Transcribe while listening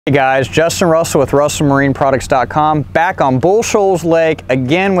Hey guys, Justin Russell with RussellMarineProducts.com, back on Bull Shoals Lake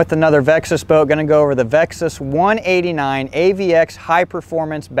again with another Vexus boat. Going to go over the Vexus 189 AVX high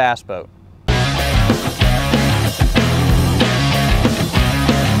performance bass boat.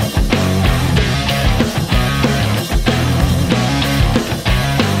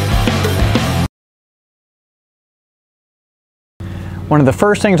 One of the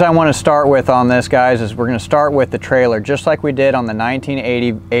first things I want to start with on this, guys, is we're going to start with the trailer. Just like we did on the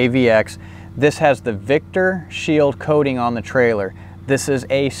 1980 AVX, this has the Victor Shield coating on the trailer. This is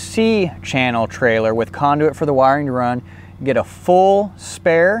a C-channel trailer with conduit for the wiring to run. You get a full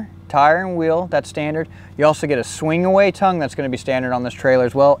spare tire and wheel, that's standard. You also get a swing away tongue that's going to be standard on this trailer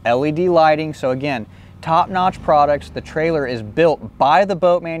as well. LED lighting, so again, top-notch products. The trailer is built by the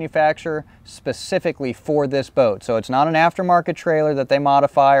boat manufacturer specifically for this boat. So it's not an aftermarket trailer that they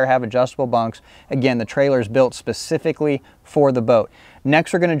modify or have adjustable bunks. Again, the trailer is built specifically for the boat.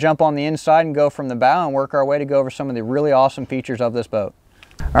 Next, we're going to jump on the inside and go from the bow and work our way to go over some of the really awesome features of this boat.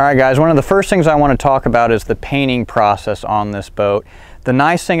 All right, guys, one of the first things I want to talk about is the painting process on this boat. The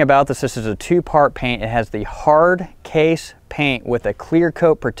nice thing about this is a two-part paint. It has the hard case paint with a clear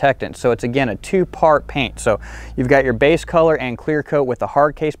coat protectant. So it's again a two-part paint. So you've got your base color and clear coat with the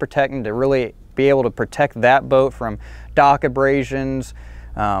hard case protectant to really be able to protect that boat from dock abrasions,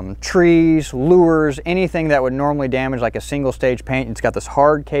 trees, lures, anything that would normally damage like a single stage paint. It's got this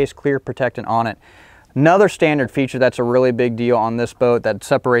hard case clear protectant on it. Another standard feature that's a really big deal on this boat that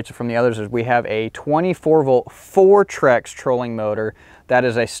separates it from the others is we have a 24-volt 4-Trex trolling motor. That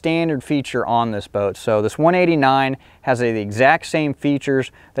is a standard feature on this boat. So this 189 has the exact same features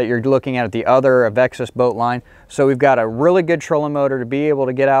that you're looking at the other Vexus boat line. So we've got a really good trolling motor to be able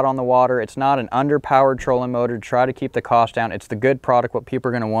to get out on the water. It's not an underpowered trolling motor to try to keep the cost down. It's the good product, what people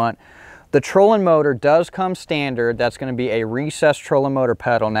are going to want. The trolling motor does come standard. That's going to be a recessed trolling motor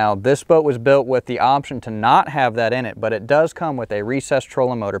pedal. Now, this boat was built with the option to not have that in it, but it does come with a recessed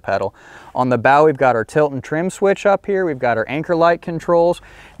trolling motor pedal. On the bow, we've got our tilt and trim switch up here. We've got our anchor light controls.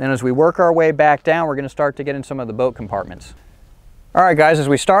 Then as we work our way back down, we're going to start to get in some of the boat compartments. All right, guys, as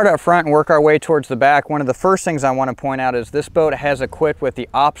we start up front and work our way towards the back, one of the first things I want to point out is this boat has equipped with the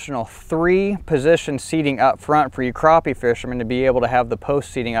optional 3-position seating up front for you crappie fishermen to be able to have the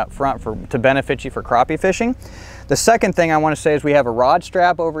post seating up front to benefit you for crappie fishing. The second thing I want to say is we have a rod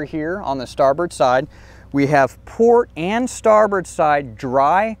strap over here on the starboard side. We have port and starboard side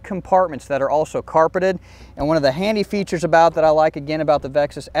dry compartments that are also carpeted. And one of the handy features about that I like again about the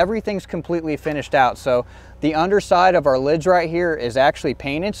Vexus, everything's completely finished out. So the underside of our lids right here is actually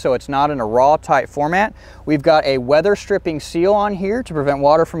painted, so it's not in a raw type format. We've got a weather stripping seal on here to prevent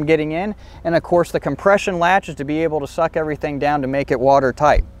water from getting in. And of course the compression latches to be able to suck everything down to make it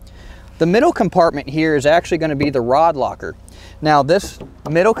watertight. The middle compartment here is actually going to be the rod locker. Now this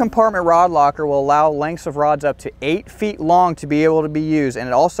middle compartment rod locker will allow lengths of rods up to 8 feet long to be able to be used, and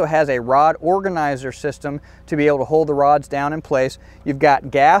it also has a rod organizer system to be able to hold the rods down in place. You've got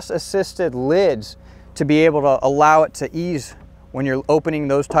gas assisted lids to be able to allow it to ease when you're opening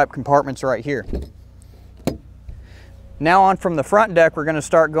those type compartments right here. Now on from the front deck, we're going to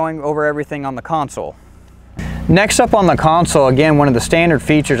start going over everything on the console. Next up on the console, again, one of the standard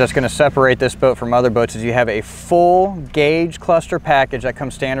features that's going to separate this boat from other boats is you have a full gauge cluster package that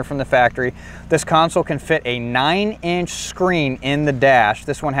comes standard from the factory. This console can fit a 9-inch screen in the dash.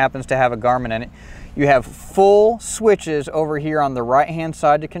 This one happens to have a Garmin in it. You have full switches over here on the right-hand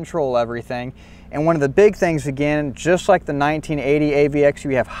side to control everything. And one of the big things, again, just like the 1980 AVX,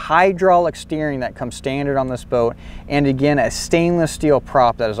 you have hydraulic steering that comes standard on this boat. And again, a stainless steel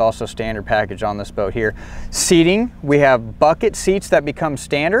prop that is also standard package on this boat here. Seating, we have bucket seats that become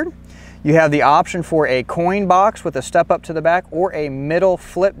standard. You have the option for a coin box with a step up to the back or a middle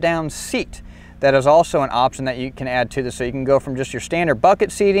flip down seat. That is also an option that you can add to this. So you can go from just your standard bucket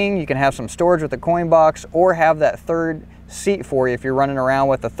seating, you can have some storage with the coin box, or have that third seat for you if you're running around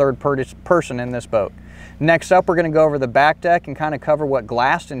with a third person in this boat. Next up, we're going to go over the back deck and kind of cover what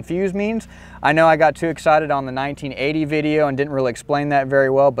glassed and fused means. I know I got too excited on the 1980 video and didn't really explain that very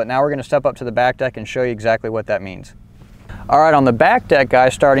well, but now we're going to step up to the back deck and show you exactly what that means. All right, on the back deck,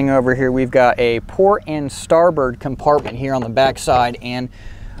 guys, starting over here, we've got a port and starboard compartment here on the back side, and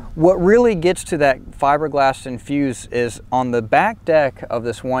what really gets to that fiberglass infused is on the back deck of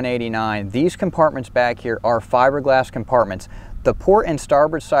this 189, these compartments back here are fiberglass compartments. The port and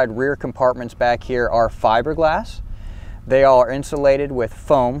starboard side rear compartments back here are fiberglass. They all are insulated with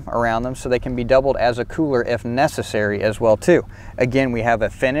foam around them so they can be doubled as a cooler if necessary as well too. Again, we have a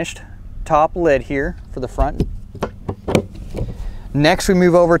finished top lid here for the front. Next, we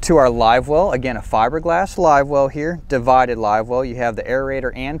move over to our live well. Again, a fiberglass live well here, divided live well. You have the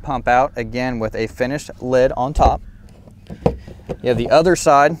aerator and pump out, again with a finished lid on top. You have the other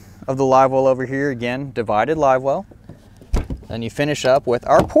side of the live well over here, again, divided live well. Then you finish up with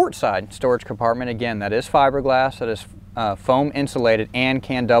our port side storage compartment. Again, that is fiberglass, that is foam insulated, and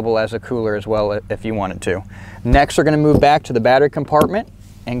can double as a cooler as well if you wanted to. Next, we're going to move back to the battery compartment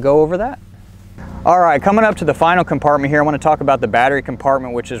and go over that. All right, coming up to the final compartment here, I want to talk about the battery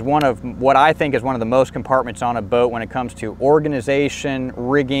compartment, which is one of what I think is one of the most compartments on a boat when it comes to organization,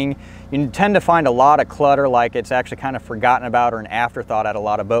 rigging. You tend to find a lot of clutter, like it's actually kind of forgotten about or an afterthought at a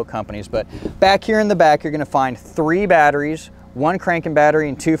lot of boat companies. But back here in the back, you're going to find 3 batteries, 1 cranking battery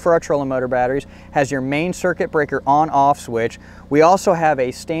and 2 for our trolling motor batteries. Has your main circuit breaker on-off switch. We also have a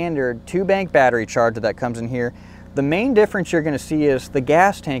standard 2-bank battery charger that comes in here. The main difference you're going to see is the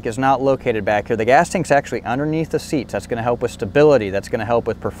gas tank is not located back here. The gas tank's actually underneath the seats. That's going to help with stability. That's going to help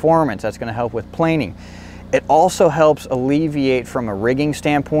with performance. That's going to help with planing. It also helps alleviate, from a rigging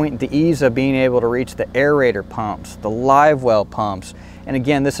standpoint, the ease of being able to reach the aerator pumps, the live well pumps. And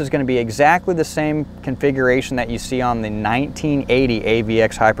again, this is going to be exactly the same configuration that you see on the 1980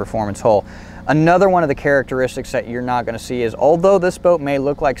 AVX high performance hull. Another one of the characteristics that you're not going to see is, although this boat may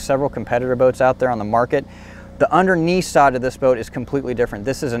look like several competitor boats out there on the market, the underneath side of this boat is completely different.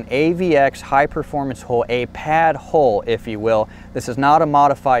 This is an AVX high performance hull, a pad hull, if you will. This is not a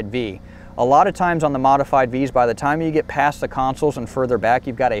modified V. A lot of times on the modified Vs, by the time you get past the consoles and further back,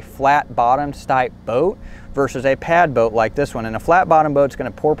 you've got a flat bottom type boat versus a pad boat like this one. And a flat bottom boat's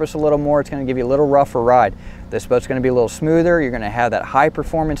going to porpoise a little more. It's going to give you a little rougher ride. This boat's going to be a little smoother. You're going to have that high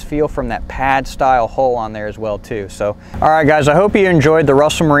performance feel from that pad style hull on there as well too. So, all right guys, I hope you enjoyed the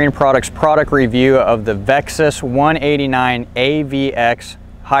Russell Marine Products product review of the Vexus 189 AVX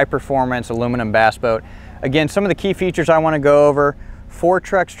high performance aluminum bass boat. Again, some of the key features I want to go over: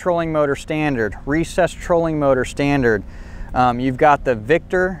 Fortrex trolling motor standard, recessed trolling motor standard. You've got the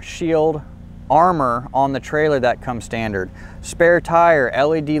Victor Shield armor on the trailer that comes standard, spare tire,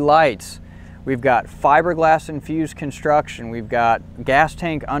 LED lights. We've got fiberglass infused construction. We've got gas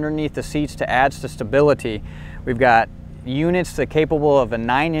tank underneath the seats to add to stability. We've got units that are capable of a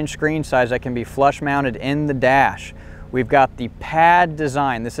 9-inch screen size that can be flush mounted in the dash. We've got the pad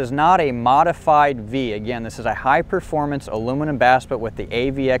design. This is not a modified V. Again, this is a high performance aluminum bass boat with the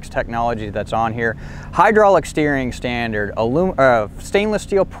AVX technology that's on here. Hydraulic steering standard, stainless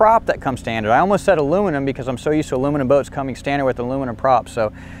steel prop that comes standard. I almost said aluminum because I'm so used to aluminum boats coming standard with aluminum props.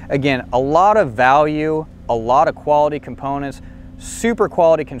 So again, a lot of value, a lot of quality components, super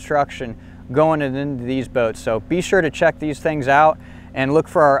quality construction going into these boats. So be sure to check these things out and look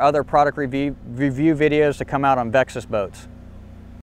for our other product review videos to come out on Vexus boats.